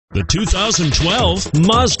The 2012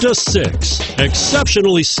 Mazda 6.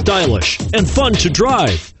 Exceptionally stylish and fun to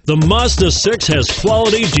drive. The Mazda 6 has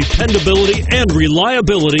quality, dependability, and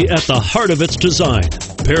reliability at the heart of its design.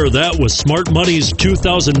 Pair that with Smart Money's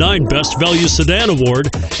 2009 Best Value Sedan Award,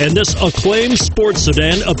 and this acclaimed sports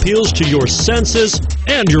sedan appeals to your senses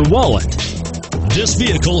and your wallet. This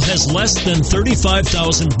vehicle has less than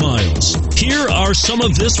 35,000 miles. Here are some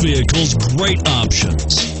of this vehicle's great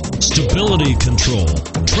options: stability control,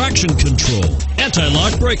 traction control,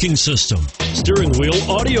 anti-lock braking system, steering wheel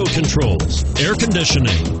audio controls, air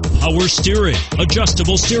conditioning, power steering,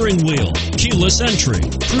 adjustable steering wheel, keyless entry,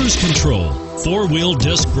 cruise control, four-wheel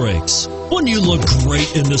disc brakes. Wouldn't you look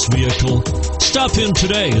great in this vehicle? Stop in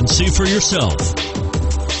today and see for yourself.